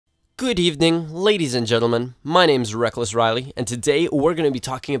Good evening, ladies and gentlemen. My name is RecklessRiley, and today we're going to be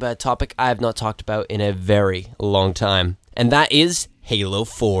talking about a topic I have not talked about in a very long time, and that is Halo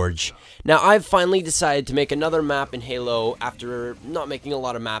Forge. Now, I've finally decided to make another map in Halo after not making a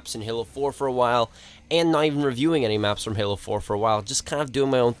lot of maps in Halo 4 for a while, and not even reviewing any maps from Halo 4 for a while, just kind of doing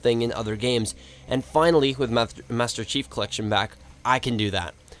my own thing in other games. And finally, with Master Chief Collection back, I can do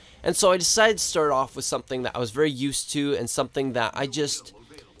that. And so I decided to start off with something that I was very used to, and something that I just,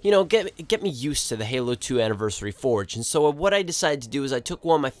 get me used to the Halo 2 Anniversary Forge. And so what I decided to do is I took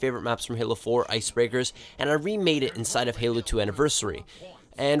one of my favorite maps from Halo 4, Icebreakers, and I remade it inside of Halo 2 Anniversary.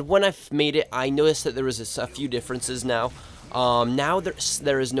 And when I made it, I noticed that there was a few differences now. Now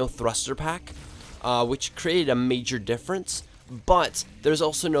there is no thruster pack, which created a major difference, but there's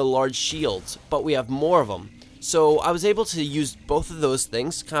also no large shields, but we have more of them. So I was able to use both of those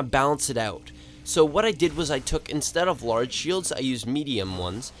things, kind of balance it out. So what I did was I took, instead of large shields, I used medium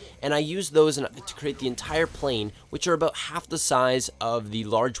ones, and I used those to create the entire plane, which are about half the size of the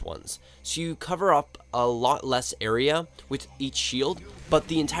large ones. So you cover up a lot less area with each shield, but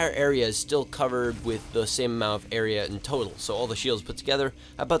the entire area is still covered with the same amount of area in total. So all the shields put together,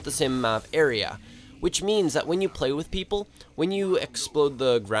 about the same amount of area. Which means that when you play with people, when you explode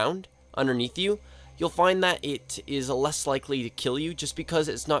the ground underneath you, you'll find that it is less likely to kill you just because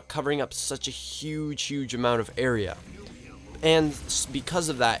it's not covering up such a huge amount of area. And because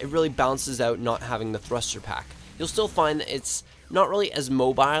of that, it really balances out not having the thruster pack. You'll still find that it's not really as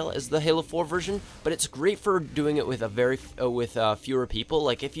mobile as the Halo 4 version, but it's great for doing it with fewer people.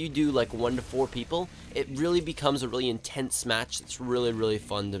 Like if you do like 1 to 4 people, it really becomes a really intense match that's really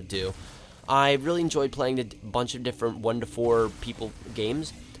fun to do. I really enjoyed playing a bunch of different 1 to 4 people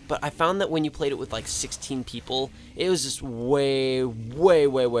games. But I found that when you played it with like 16 people, it was just way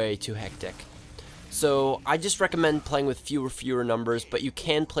too hectic. So I just recommend playing with fewer numbers, but you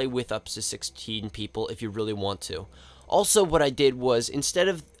can play with up to 16 people if you really want to. Also, what I did was, instead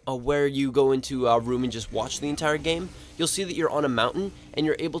of where you go into a room and just watch the entire game, you'll see that you're on a mountain, and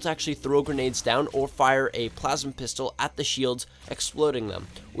you're able to actually throw grenades down or fire a plasma pistol at the shields, exploding them.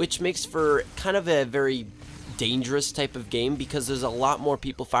 Which makes for kind of a very dangerous type of game, because there's a lot more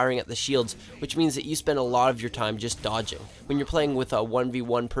people firing at the shields, which means that you spend a lot of your time just dodging. When you're playing with a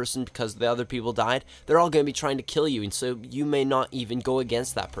 1v1 person because the other people died, they're all going to be trying to kill you, and so you may not even go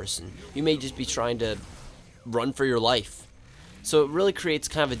against that person. You may just be trying to run for your life. So it really creates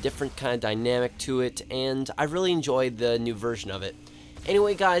kind of a different kind of dynamic to it, and I really enjoyed the new version of it.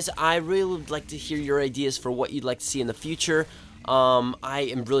 Anyway guys, I really would like to hear your ideas for what you'd like to see in the future. I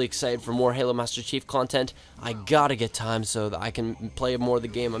am really excited for more Halo Master Chief content. I gotta get time so that I can play more of the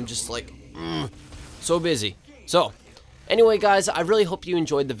game. I'm just like, so busy. So, anyway guys, I really hope you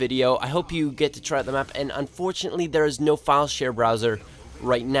enjoyed the video. I hope you get to try out the map, and unfortunately there is no file share browser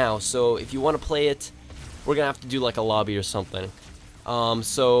right now, so if you want to play it, we're gonna have to do like a lobby or something.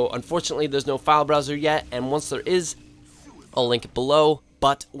 So unfortunately there's no file browser yet, and once there is, I'll link it below,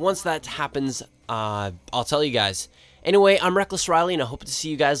 but once that happens, I'll tell you guys. Anyway, I'm RecklessRiley, and I hope to see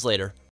you guys later.